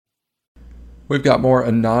We've got more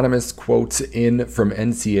anonymous quotes in from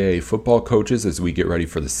NCAA football coaches as we get ready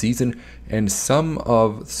for the season, and some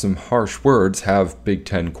harsh words have Big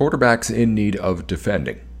Ten quarterbacks in need of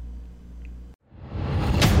defending.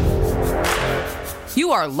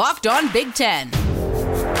 You are Locked On Big Ten,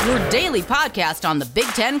 your daily podcast on the Big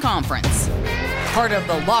Ten Conference. Part of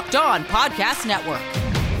the Locked On Podcast Network.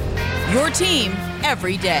 Your team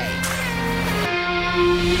every day.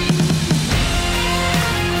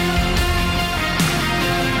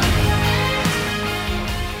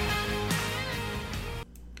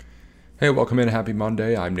 Hey, welcome in. Happy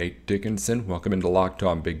Monday. I'm Nate Dickinson. Welcome into Locked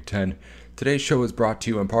On Big Ten. Today's show is brought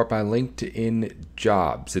to you in part by LinkedIn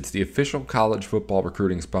Jobs. It's the official college football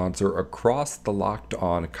recruiting sponsor across the Locked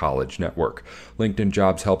On College Network. LinkedIn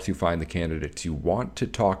Jobs helps you find the candidates you want to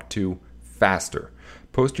talk to faster.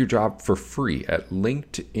 Post your job for free at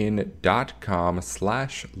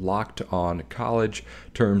linkedin.com/lockedoncollege.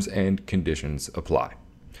 Terms and conditions apply.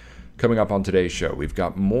 Coming up on today's show, we've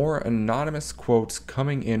got more anonymous quotes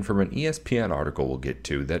coming in from an ESPN article we'll get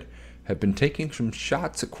to that have been taking some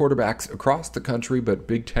shots at quarterbacks across the country, but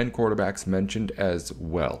Big Ten quarterbacks mentioned as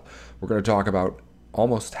well. We're going to talk about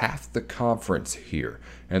almost half the conference here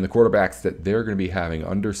and the quarterbacks that they're going to be having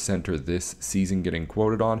under center this season getting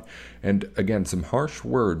quoted on. And again, some harsh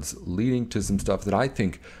words leading to some stuff that I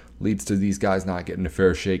think leads to these guys not getting a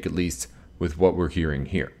fair shake, at least with what we're hearing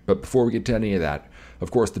here. But before we get to any of that, of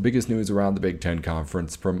course, the biggest news around the Big Ten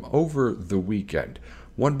Conference from over the weekend.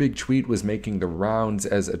 One big tweet was making the rounds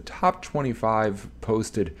as a top 25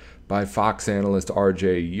 posted by Fox analyst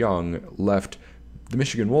R.J. Young left the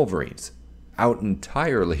Michigan Wolverines out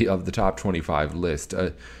entirely of the top 25 list.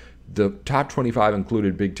 The top 25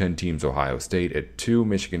 included Big Ten teams: Ohio State at 2,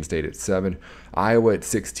 Michigan State at 7, Iowa at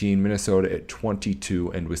 16, Minnesota at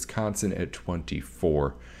 22, and Wisconsin at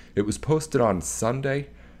 24. It was posted on Sunday.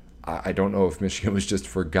 I don't know if Michigan was just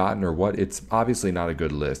forgotten or what. It's obviously not a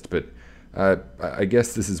good list, but I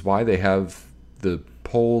guess this is why they have the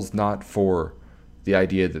polls, not for the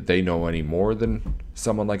idea that they know any more than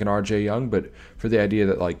someone like an R.J. Young, but for the idea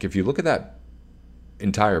that, like, if you look at that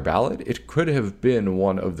entire ballot, it could have been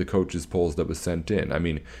one of the coaches' polls that was sent in. I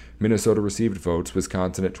mean, Minnesota received votes,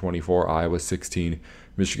 Wisconsin at 24, Iowa 16,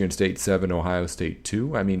 Michigan State 7, Ohio State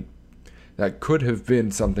 2. I mean, that could have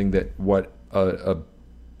been something that what a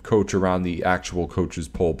coach around the actual coaches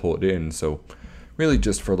poll put in. So really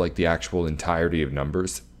just for like the actual entirety of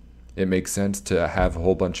numbers, it makes sense to have a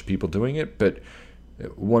whole bunch of people doing it, but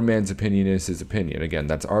one man's opinion is his opinion. Again,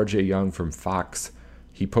 that's RJ Young from Fox.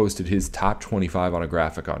 He posted his top 25 on a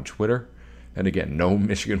graphic on Twitter. And again, no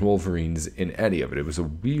Michigan Wolverines in any of it. It was a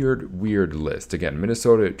weird list. Again,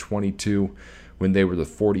 Minnesota at 22 when they were the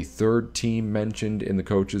 43rd team mentioned in the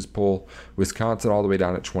coaches poll. Wisconsin all the way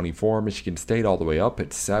down at 24. Michigan State all the way up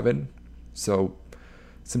at 7. So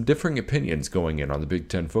some differing opinions going in on the Big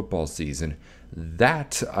Ten football season.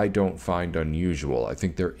 That I don't find unusual. I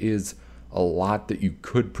think there is a lot that you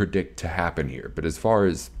could predict to happen here. But as far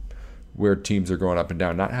as where teams are going up and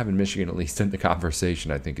down, not having Michigan at least in the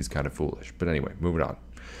conversation, I think is kind of foolish. But anyway, moving on.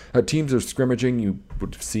 Teams are scrimmaging. You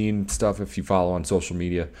would have seen stuff if you follow on social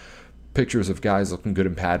media. Pictures of guys looking good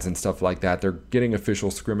in pads and stuff like that. They're getting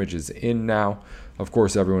official scrimmages in now. Of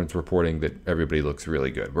course, everyone's reporting that everybody looks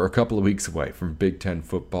really good. We're a couple of weeks away from Big Ten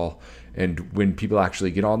football, and when people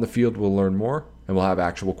actually get on the field, we'll learn more, and we'll have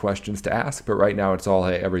actual questions to ask. But right now, it's all,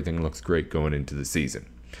 hey, everything looks great going into the season.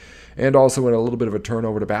 And also in a little bit of a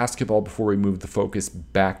turnover to basketball before we move the focus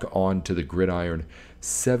back onto the gridiron.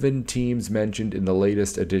 7 teams mentioned in the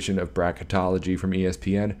latest edition of Bracketology from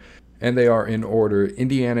ESPN. And they are in order: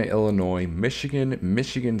 Indiana, Illinois, Michigan,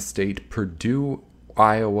 Michigan State, Purdue,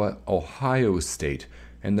 Iowa, Ohio State,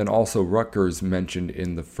 and then also Rutgers mentioned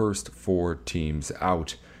in the first 4 teams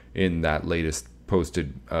out in that latest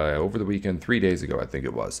posted over the weekend, 3 days ago, I think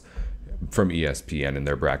it was, from ESPN in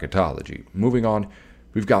their Bracketology. Moving on,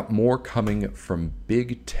 we've got more coming from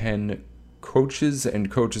Big Ten coaches and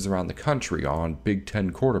coaches around the country on Big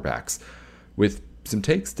Ten quarterbacks with some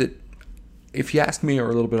takes that, if you ask me, are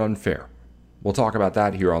a little bit unfair. We'll talk about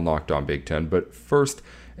that here on Locked On Big Ten. But first,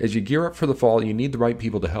 as you gear up for the fall, you need the right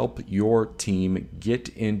people to help your team get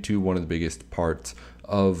into one of the biggest parts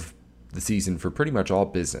of the season for pretty much all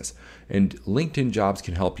business. And LinkedIn Jobs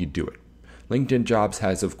can help you do it. LinkedIn Jobs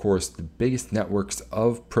has, of course, the biggest networks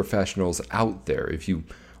of professionals out there. If you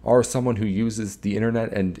are someone who uses the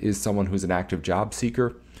internet and is someone who's an active job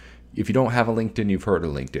seeker, if you don't have a LinkedIn, you've heard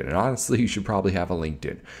of LinkedIn. And honestly, you should probably have a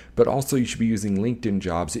LinkedIn. But also, you should be using LinkedIn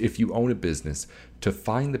Jobs if you own a business to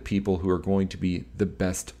find the people who are going to be the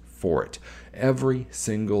best for it. Every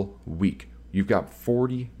single week, You've got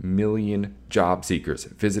 40 million job seekers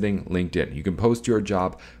visiting LinkedIn. You can post your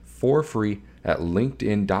job for free at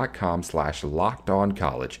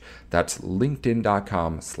linkedin.com/lockedoncollege. That's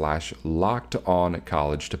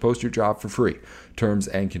linkedin.com/lockedoncollege to post your job for free. Terms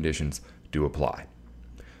and conditions do apply.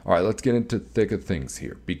 All right, let's get into the thick of things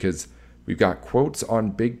here, because we've got quotes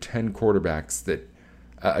on Big Ten quarterbacks that,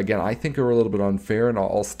 again, I think are a little bit unfair, and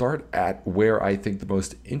I'll start at where I think the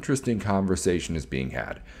most interesting conversation is being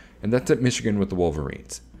had, and that's at Michigan with the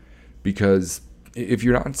Wolverines. Because if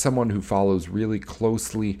you're not someone who follows really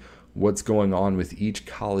closely what's going on with each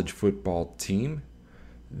college football team,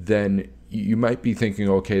 then you might be thinking,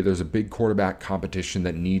 okay, there's a big quarterback competition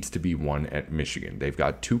that needs to be won at Michigan. They've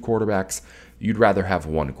got 2 quarterbacks. You'd rather have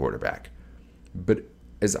 1 quarterback. But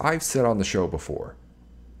as I've said on the show before,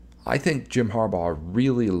 I think Jim Harbaugh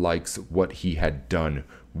really likes what he had done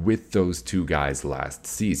with those 2 guys last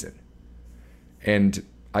season. And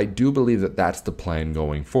I do believe that that's the plan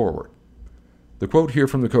going forward. The quote here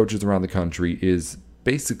from the coaches around the country is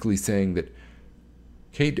basically saying that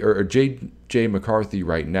J.J. McCarthy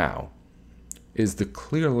right now is the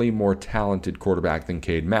clearly more talented quarterback than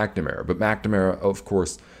Cade McNamara. But McNamara, of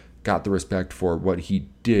course, got the respect for what he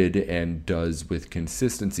did and does with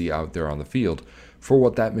consistency out there on the field for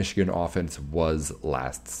what that Michigan offense was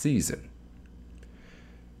last season.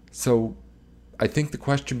 So I think the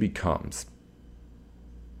question becomes,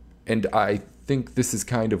 and I think this is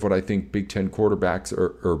kind of what I think Big Ten quarterbacks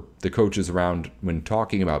or the coaches around when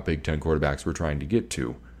talking about Big Ten quarterbacks were trying to get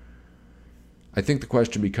to. I think the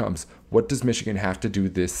question becomes, what does Michigan have to do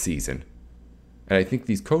this season? And I think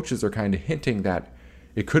these coaches are kind of hinting that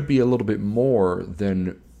it could be a little bit more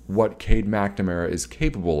than what Cade McNamara is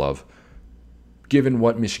capable of, given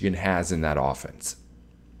what Michigan has in that offense.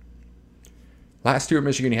 Last year at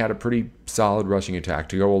Michigan, he had a pretty solid rushing attack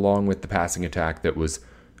to go along with the passing attack that was,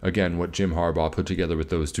 again, what Jim Harbaugh put together with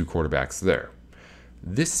those 2 quarterbacks there.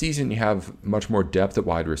 This season, you have much more depth at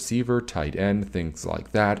wide receiver, tight end, things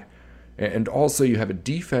like that. And also you have a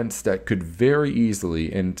defense that could very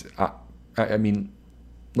easily, and I mean,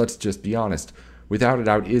 let's just be honest, without a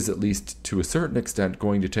doubt is at least to a certain extent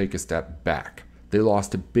going to take a step back. They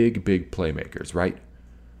lost to big playmakers, right?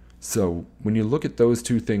 So when you look at those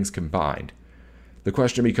 2 things combined, the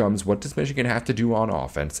question becomes, what does Michigan have to do on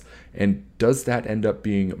offense? And does that end up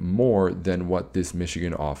being more than what this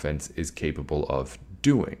Michigan offense is capable of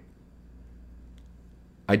doing?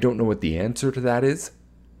 I don't know what the answer to that is,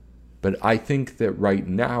 but I think that right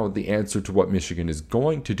now the answer to what Michigan is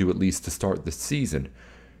going to do, at least to start the season,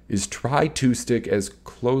 is try to stick as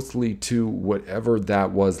closely to whatever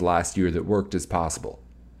that was last year that worked as possible.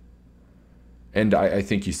 And I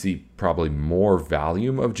think you see probably more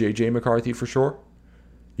volume of J.J. McCarthy for sure.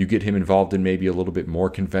 You get him involved in maybe a little bit more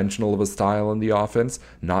conventional of a style in the offense,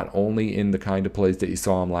 not only in the kind of plays that you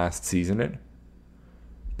saw him last season in,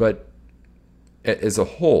 but as a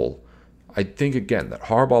whole, I think, again, that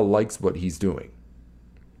Harbaugh likes what he's doing.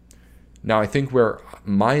 Now, I think where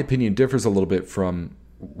my opinion differs a little bit from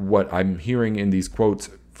what I'm hearing in these quotes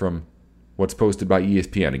from what's posted by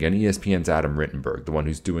ESPN. Again, ESPN's Adam Rittenberg, the one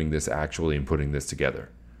who's doing this actually and putting this together.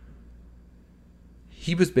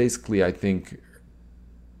 He was basically, I think,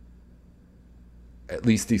 at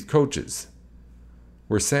least these coaches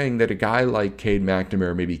were saying that a guy like Cade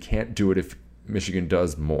McNamara maybe can't do it if Michigan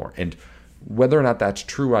does more. And whether or not that's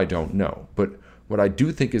true, I don't know. But what I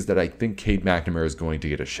do think is that I think Cade McNamara is going to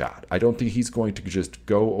get a shot. I don't think he's going to just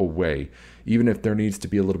go away, even if there needs to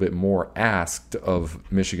be a little bit more asked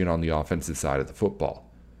of Michigan on the offensive side of the football.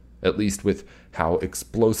 At least with how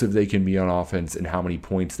explosive they can be on offense and how many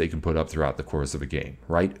points they can put up throughout the course of a game,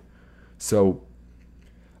 right? So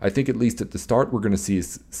I think at least at the start, we're going to see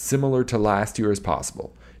as similar to last year as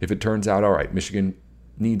possible. If it turns out, all right, Michigan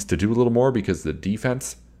needs to do a little more because the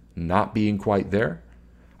defense not being quite there,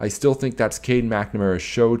 I still think that's Cade McNamara's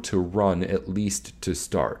show to run, at least to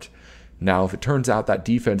start. Now, if it turns out that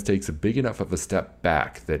defense takes a big enough of a step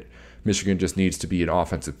back that Michigan just needs to be an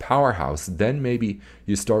offensive powerhouse, then maybe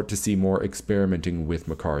you start to see more experimenting with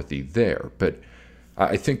McCarthy there. But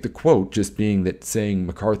I think the quote just being that saying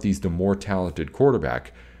McCarthy's the more talented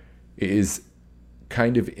quarterback is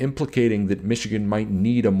kind of implicating that Michigan might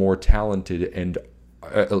need a more talented and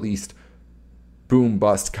at least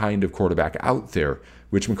boom-bust kind of quarterback out there,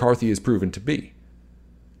 which McCarthy has proven to be.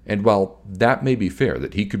 And while that may be fair,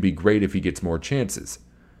 that he could be great if he gets more chances,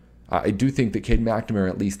 I do think that Cade McNamara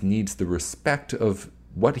at least needs the respect of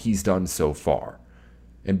what he's done so far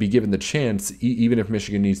and be given the chance, even if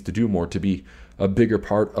Michigan needs to do more, to be a bigger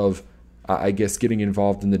part of, I guess, getting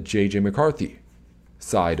involved in the J.J. McCarthy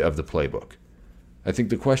side of the playbook. I think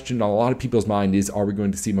the question on a lot of people's mind is, are we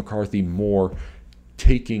going to see McCarthy more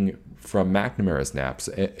taking from McNamara snaps,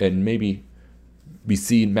 and maybe we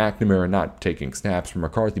see McNamara not taking snaps from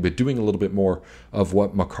McCarthy, but doing a little bit more of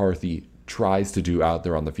what McCarthy tries to do out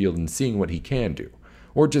there on the field and seeing what he can do,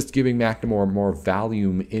 or just giving McNamara more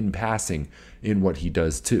volume in passing in what he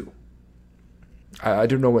does too. I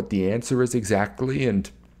don't know what the answer is exactly, and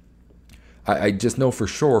I just know for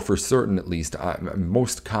sure, for certain at least, I'm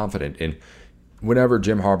most confident in whenever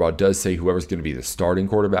Jim Harbaugh does say whoever's going to be the starting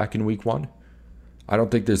quarterback in week 1, I don't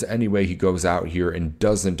think there's any way he goes out here and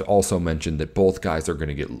doesn't also mention that both guys are going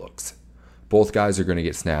to get looks. Both guys are going to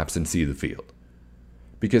get snaps and see the field.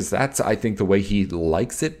 Because that's, I think, the way he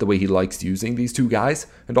likes it, the way he likes using these two guys,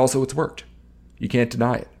 and also it's worked. You can't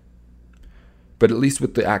deny it. But at least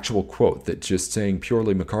with the actual quote, that's just saying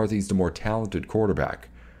purely McCarthy's the more talented quarterback,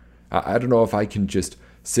 I don't know if I can just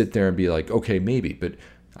sit there and be like, okay, maybe, but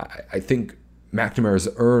I think McNamara's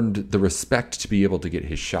earned the respect to be able to get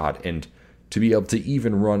his shot and to be able to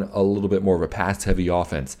even run a little bit more of a pass-heavy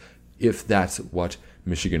offense if that's what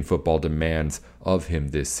Michigan football demands of him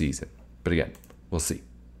this season. But again, we'll see.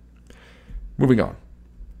 Moving on.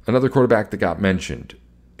 Another quarterback that got mentioned,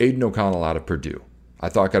 Aiden O'Connell out of Purdue. I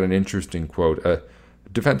thought got an interesting quote. A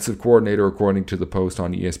defensive coordinator, according to the Post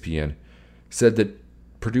on ESPN, said that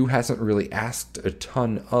Purdue hasn't really asked a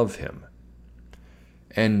ton of him.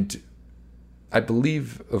 And I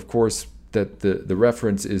believe, of course, that the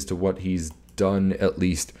reference is to what he's done, at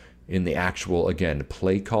least in the actual, again,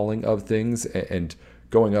 play calling of things and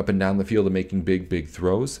going up and down the field and making big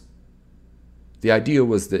throws. The idea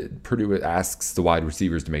was that Purdue asks the wide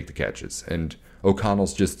receivers to make the catches, and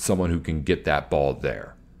O'Connell's just someone who can get that ball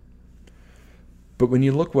there. But when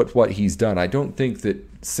you look at what he's done, I don't think that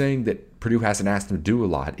saying that Purdue hasn't asked him to do a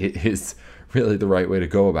lot is really the right way to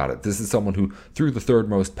go about it. This is someone who threw the third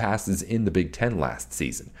most passes in the Big Ten last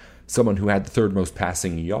season. Someone who had the third most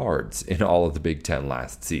passing yards in all of the Big Ten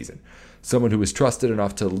last season. Someone who was trusted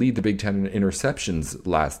enough to lead the Big Ten in interceptions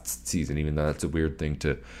last season, even though that's a weird thing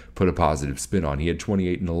to put a positive spin on. He had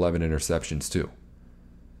 28 and 11 interceptions too.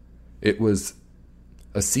 It was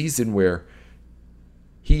a season where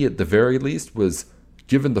he, at the very least, was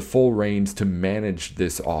given the full reins to manage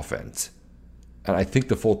this offense. And I think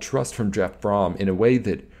the full trust from Jeff Brom in a way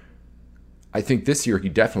that I think this year he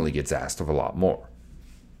definitely gets asked of a lot more.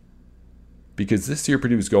 Because this year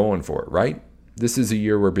Purdue's going for it, right? This is a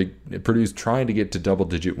year where Purdue's trying to get to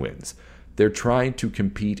double-digit wins. They're trying to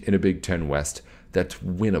compete in a Big Ten West that's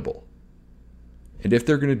winnable. And if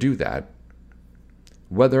they're going to do that,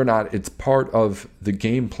 whether or not it's part of the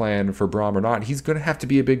game plan for Brom or not, he's going to have to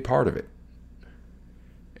be a big part of it.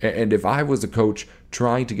 And if I was a coach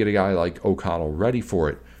trying to get a guy like O'Connell ready for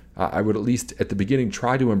it, I would at least at the beginning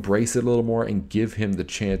try to embrace it a little more and give him the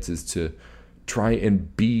chances to try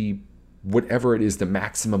and be whatever it is the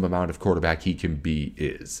maximum amount of quarterback he can be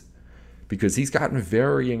is. Because he's gotten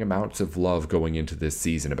varying amounts of love going into this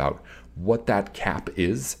season about what that cap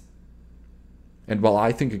is. And while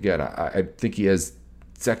I think, again, I think he has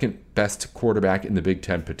second best quarterback in the Big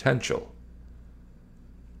Ten potential,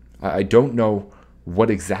 I don't know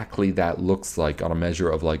what exactly that looks like on a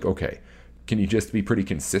measure of like, okay, can you just be pretty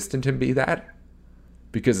consistent and be that?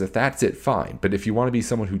 Because if that's it, fine. But if you want to be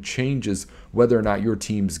someone who changes whether or not your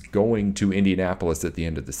team's going to Indianapolis at the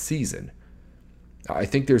end of the season, I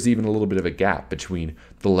think there's even a little bit of a gap between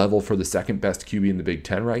the level for the second best QB in the Big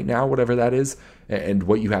Ten right now, whatever that is, and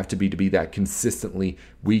what you have to be that consistently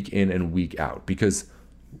week in and week out. Because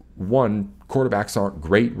one, quarterbacks aren't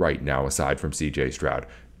great right now aside from CJ Stroud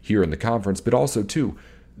here in the conference, but also, two,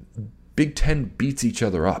 Big Ten beats each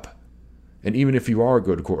other up. And even if you are a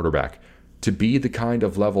good quarterback, to be the kind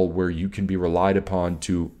of level where you can be relied upon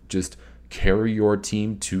to just carry your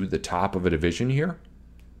team to the top of a division here,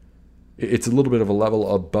 it's a little bit of a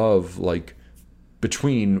level above, like,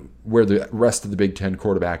 between where the rest of the Big Ten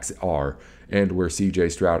quarterbacks are and where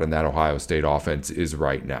CJ Stroud and that Ohio State offense is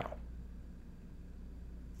right now.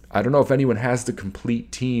 I don't know if anyone has the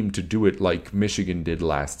complete team to do it like Michigan did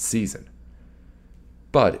last season.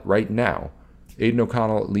 But right now, Aiden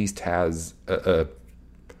O'Connell at least has a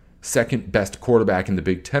second best quarterback in the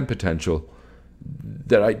Big Ten potential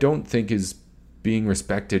that I don't think is being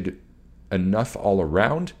respected enough all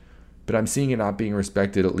around, but I'm seeing it not being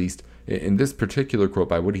respected, at least in this particular quote,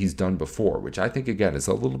 by what he's done before, which I think, again, is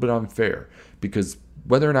a little bit unfair, because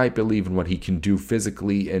whether or not I believe in what he can do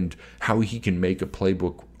physically and how he can make a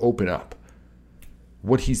playbook open up,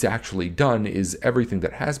 what he's actually done is everything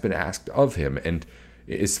that has been asked of him. And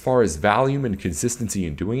as far as volume and consistency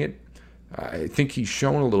in doing it, I think he's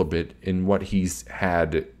shown a little bit in what he's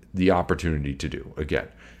had the opportunity to do. Again,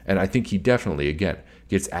 And I think he definitely, again,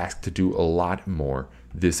 gets asked to do a lot more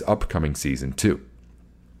this upcoming season too.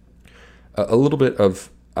 A little bit of,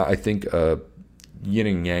 I think, a yin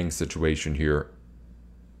and yang situation here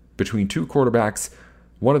between two quarterbacks,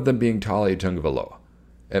 one of them being Taulia Tagovailoa.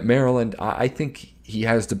 At Maryland, I think he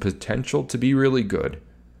has the potential to be really good,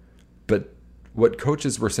 but what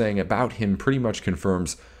coaches were saying about him pretty much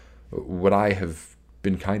confirms what I have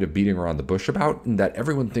been kind of beating around the bush about, and that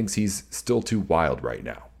everyone thinks he's still too wild right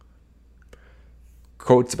now.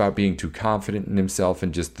 Quotes about being too confident in himself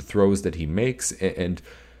and just the throws that he makes, and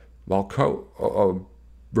while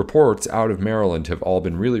reports out of Maryland have all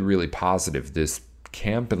been really, really positive this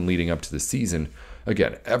camp and leading up to the season,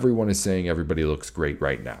 again, everyone is saying everybody looks great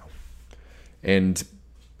right now. And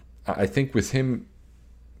I think with him,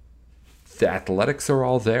 the athletics are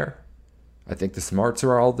all there. I think the smarts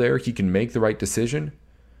are all there. He can make the right decision.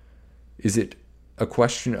 Is it a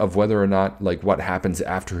question of whether or not, like, what happens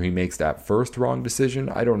after he makes that first wrong decision?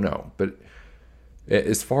 I don't know. But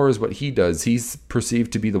as far as what he does, he's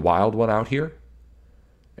perceived to be the wild one out here.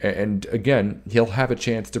 And again, he'll have a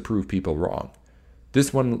chance to prove people wrong.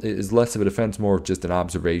 This one is less of a defense, more of just an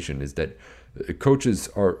observation, is that coaches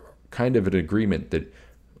are kind of in agreement that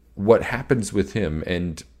what happens with him,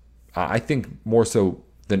 and I think more so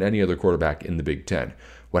than any other quarterback in the Big Ten,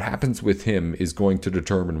 what happens with him is going to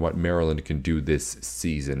determine what Maryland can do this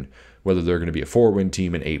season, whether they're going to be a 4-win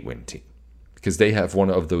team, an 8-win team. Because they have one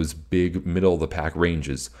of those big middle-of-the-pack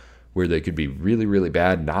ranges where they could be really, really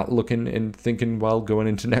bad, not looking and thinking, well, going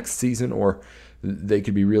into next season, or they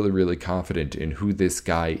could be really, really confident in who this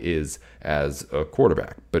guy is as a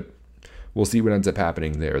quarterback. But we'll see what ends up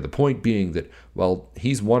happening there. The point being that, well,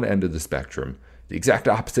 he's one end of the spectrum. The exact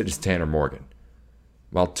opposite is Tanner Morgan.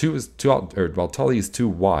 While Tully is too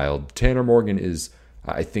wild, Tanner Morgan is,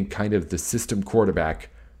 I think, kind of the system quarterback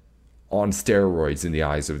on steroids in the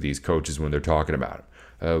eyes of these coaches when they're talking about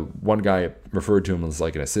him. One guy referred to him as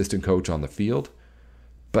like an assistant coach on the field,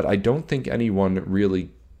 but I don't think anyone really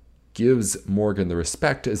gives Morgan the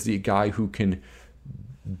respect as the guy who can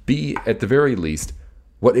be, at the very least,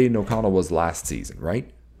 what Aiden O'Connell was last season,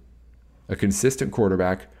 right? A consistent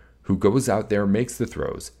quarterback who goes out there, makes the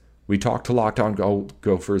throws. We talked to Locked On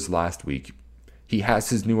Gophers last week. He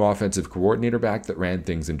has his new offensive coordinator back that ran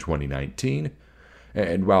things in 2019.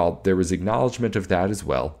 And while there was acknowledgement of that as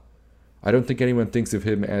well, I don't think anyone thinks of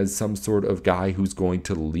him as some sort of guy who's going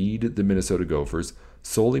to lead the Minnesota Gophers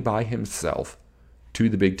solely by himself to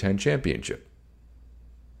the Big Ten championship.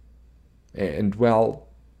 And while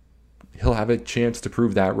he'll have a chance to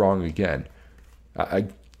prove that wrong again,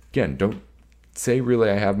 don't say really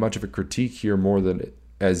I have much of a critique here more than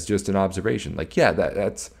as just an observation. Like, yeah,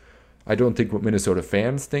 that's I don't think what Minnesota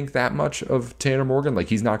fans think that much of Tanner Morgan. Like,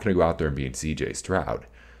 he's not going to go out there and be C.J. Stroud.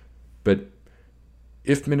 But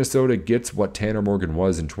if Minnesota gets what Tanner Morgan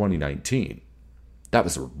was in 2019, that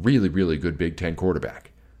was a really, really good Big Ten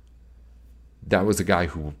quarterback. That was a guy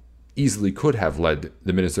who easily could have led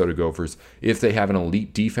the Minnesota Gophers if they have an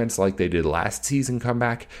elite defense like they did last season come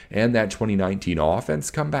back and that 2019 offense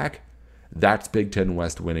come back. That's Big Ten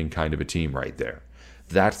West winning kind of a team right there.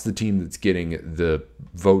 That's the team that's getting the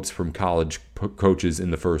votes from college coaches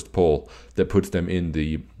in the first poll that puts them in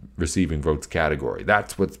the receiving votes category.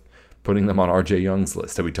 That's what's putting them on R.J. Young's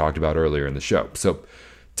list that we talked about earlier in the show. So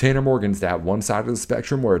Tanner Morgan's that one side of the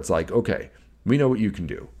spectrum where it's like, okay, we know what you can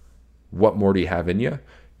do. What more do you have in you?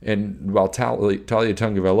 And while Taulia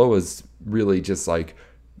Tagovailoa is really just like,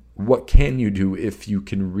 what can you do if you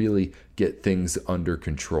can really get things under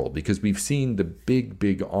control? Because we've seen the big,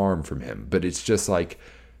 big arm from him, but it's just like,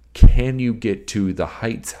 can you get to the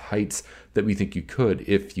heights that we think you could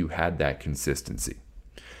if you had that consistency?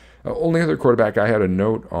 Only other quarterback I had a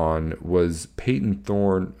note on was Peyton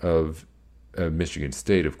Thorne of Michigan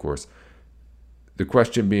State, of course. The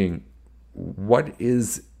question being, what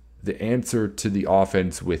is the answer to the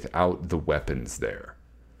offense without the weapons there?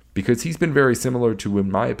 Because he's been very similar to,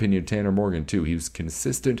 in my opinion, Tanner Morgan too. He was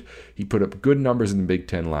consistent. He put up good numbers in the Big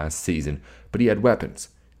Ten last season, but he had weapons.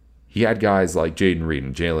 He had guys like Jaden Reed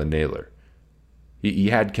and Jalen Naylor. He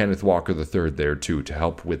had Kenneth Walker III there too to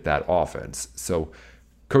help with that offense. So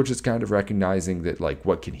coach is kind of recognizing that, like,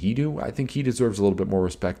 what can he do? I think he deserves a little bit more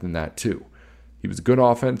respect than that too. He was a good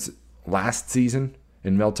offense last season,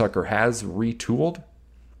 and Mel Tucker has retooled.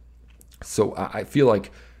 So I feel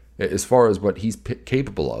like as far as what he's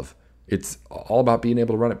capable of, it's all about being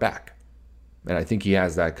able to run it back. And I think he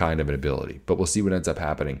has that kind of an ability. But we'll see what ends up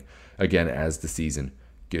happening, again, as the season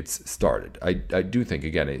gets started. I do think,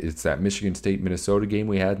 again, it's that Michigan State-Minnesota game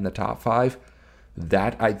we had in the top 5.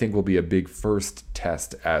 That, I think, will be a big first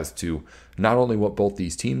test as to not only what both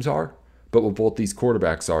these teams are, but what both these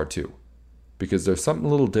quarterbacks are too. Because there's something a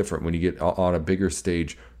little different when you get on a bigger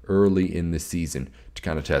stage early in the season to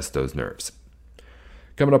kind of test those nerves.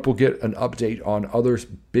 Coming up, we'll get an update on other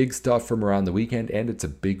big stuff from around the weekend, and it's a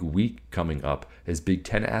big week coming up as Big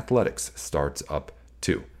Ten athletics starts up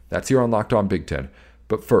too. That's here on Locked On Big Ten.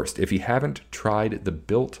 But first, if you haven't tried the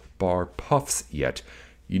Built Bar Puffs yet,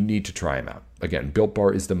 you need to try them out. Again, Built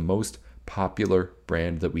Bar is the most popular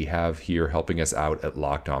brand that we have here helping us out at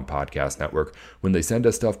Locked On Podcast Network. When they send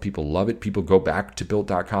us stuff, people love it. People go back to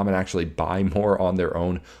Built.com and actually buy more on their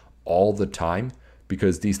own all the time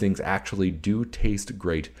because these things actually do taste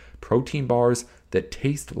great. Protein bars that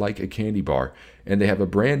taste like a candy bar. And they have a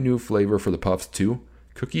brand new flavor for the puffs too.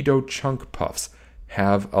 Cookie dough chunk puffs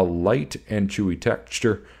have a light and chewy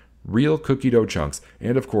texture, real cookie dough chunks,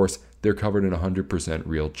 and of course, they're covered in 100%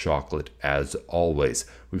 real chocolate, as always,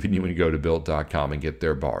 when you go to Built.com and get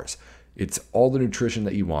their bars. It's all the nutrition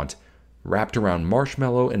that you want, wrapped around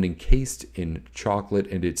marshmallow and encased in chocolate,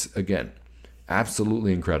 and it's, again,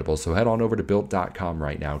 absolutely incredible. So head on over to Built.com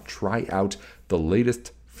right now. Try out the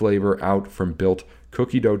latest flavor out from Built,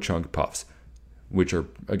 Cookie Dough Chunk Puffs, which are,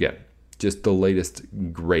 again, just the latest,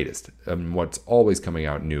 greatest, and what's always coming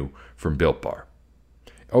out new from Built Bar.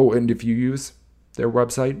 Oh, and if you use their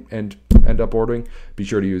website and end up ordering, be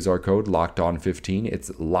sure to use our code LOCKEDON15.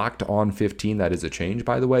 It's LOCKEDON15. That is a change,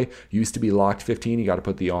 by the way. Used to be LOCKED15. You got to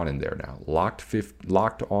put the on in there now.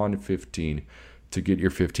 LOCKEDON15 to get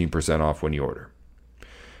your 15% off when you order.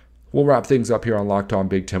 We'll wrap things up here on Locked On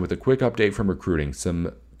Big Ten with a quick update from recruiting.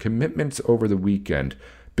 Some commitments over the weekend.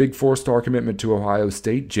 Big 4-star commitment to Ohio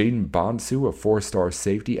State. Jaden Bonsu, a 4-star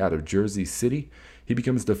safety out of Jersey City. He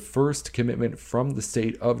becomes the first commitment from the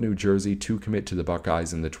state of New Jersey to commit to the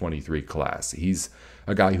Buckeyes in the 23 class. He's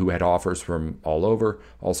a guy who had offers from all over,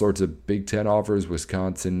 all sorts of Big Ten offers,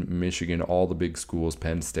 Wisconsin, Michigan, all the big schools,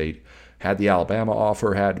 Penn State. Had the Alabama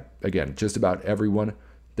offer, had, again, just about everyone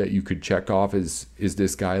that you could check off. Is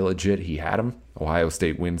this guy legit? He had him. Ohio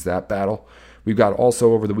State wins that battle. We've got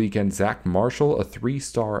also over the weekend Zach Marshall, a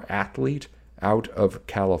 3-star athlete out of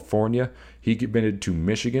California. He committed to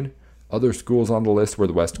Michigan. Other schools on the list were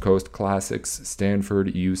the West Coast Classics,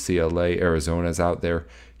 Stanford, UCLA, Arizona's out there.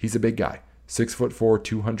 He's a big guy, 6'4",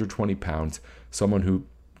 220 pounds, someone who,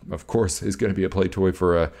 of course, is going to be a play toy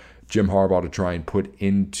for Jim Harbaugh to try and put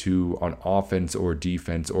into on offense or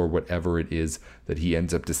defense or whatever it is that he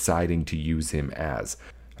ends up deciding to use him as.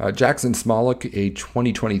 Jackson Smolik, a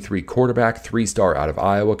 2023 quarterback, 3-star out of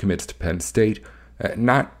Iowa, commits to Penn State.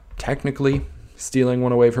 Not technically stealing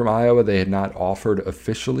one away from Iowa. They had not offered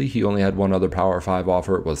officially. He only had one other Power 5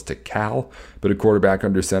 offer. It was to Cal, but a quarterback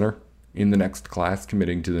under center in the next class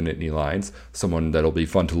committing to the Nittany Lions. Someone that'll be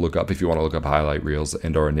fun to look up if you want to look up highlight reels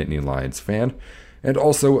and are a Nittany Lions fan. And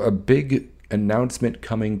also a big announcement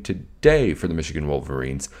coming today for the Michigan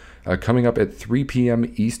Wolverines. Coming up at 3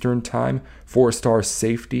 p.m. Eastern Time, 4-star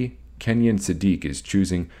safety Kenyon Sadiq is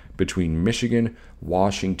choosing between Michigan,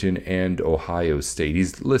 Washington, and Ohio State.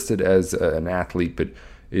 He's listed as an athlete, but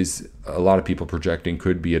is a lot of people projecting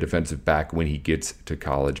could be a defensive back when he gets to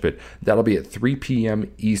college. But that'll be at 3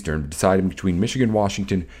 p.m. Eastern, deciding between Michigan,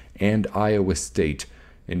 Washington, and Iowa State.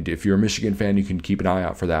 And if you're a Michigan fan, you can keep an eye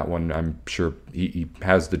out for that one. I'm sure he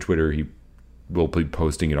has the Twitter. He will be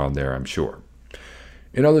posting it on there, I'm sure.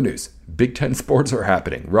 In other news, Big Ten sports are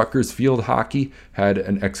happening. Rutgers field hockey had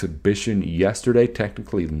an exhibition yesterday,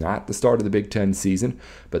 technically not the start of the Big Ten season,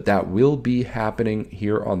 but that will be happening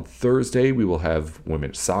here on Thursday. We will have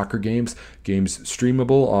women's soccer games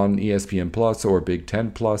streamable on ESPN Plus or Big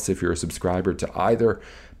Ten Plus if you're a subscriber to either.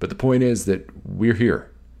 But the point is that we're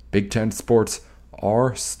here. Big Ten sports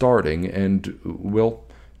are starting, and we'll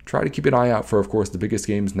try to keep an eye out for, of course, the biggest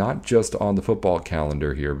games, not just on the football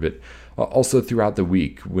calendar here, but also throughout the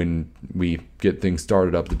week when we get things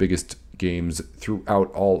started up, the biggest games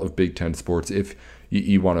throughout all of Big Ten sports, if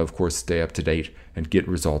you want to, of course, stay up to date and get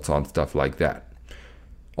results on stuff like that.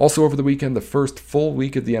 Also over the weekend, the first full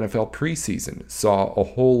week of the NFL preseason saw a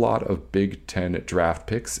whole lot of Big Ten draft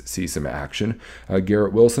picks see some action.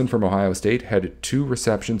 Garrett Wilson from Ohio State had 2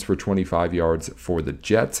 receptions for 25 yards for the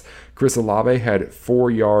Jets. Chris Olave had 4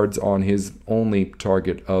 yards on his only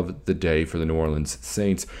target of the day for the New Orleans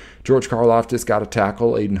Saints. George Karlaftis got a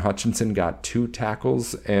tackle. Aiden Hutchinson got 2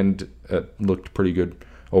 tackles and looked pretty good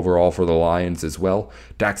overall for the Lions as well.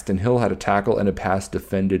 Daxton Hill had a tackle and a pass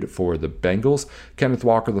defended for the Bengals. Kenneth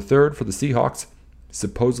Walker III for the Seahawks,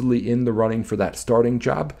 supposedly in the running for that starting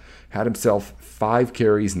job, had himself 5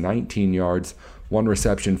 carries, 19 yards, 1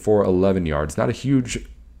 reception for 11 yards. Not a huge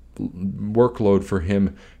workload for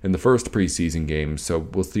him in the first preseason game, so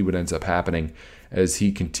we'll see what ends up happening as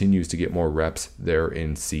he continues to get more reps there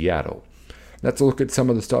in Seattle. That's a look at some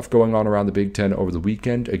of the stuff going on around the Big Ten over the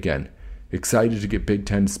weekend. Again, excited to get Big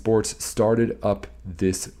Ten sports started up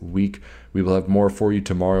this week. We will have more for you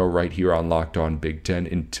tomorrow right here on Locked On Big Ten.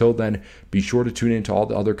 Until then, be sure to tune into all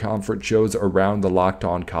the other conference shows around the Locked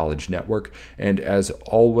On College Network. And as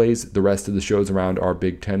always, the rest of the shows around our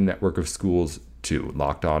Big Ten network of schools too.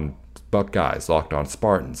 Locked On Buckeyes, Locked On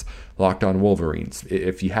Spartans, Locked On Wolverines.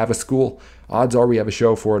 If you have a school, odds are we have a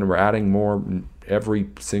show for it, and we're adding more every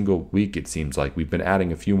single week. It seems like we've been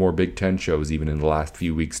adding a few more Big Ten shows even in the last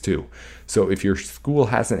few weeks too. So if your school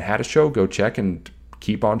hasn't had a show, go check and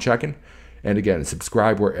keep on checking. And again,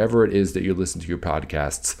 subscribe wherever it is that you listen to your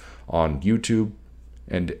podcasts, on YouTube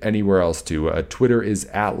and anywhere else too. Twitter is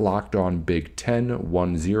at LockedOnBig10,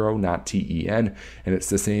 10, not TEN, and it's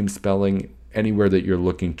the same spelling anywhere that you're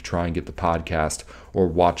looking to try and get the podcast or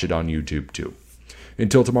watch it on YouTube too.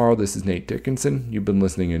 Until tomorrow, this is Nate Dickinson. You've been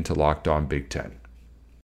listening into Locked On Big Ten.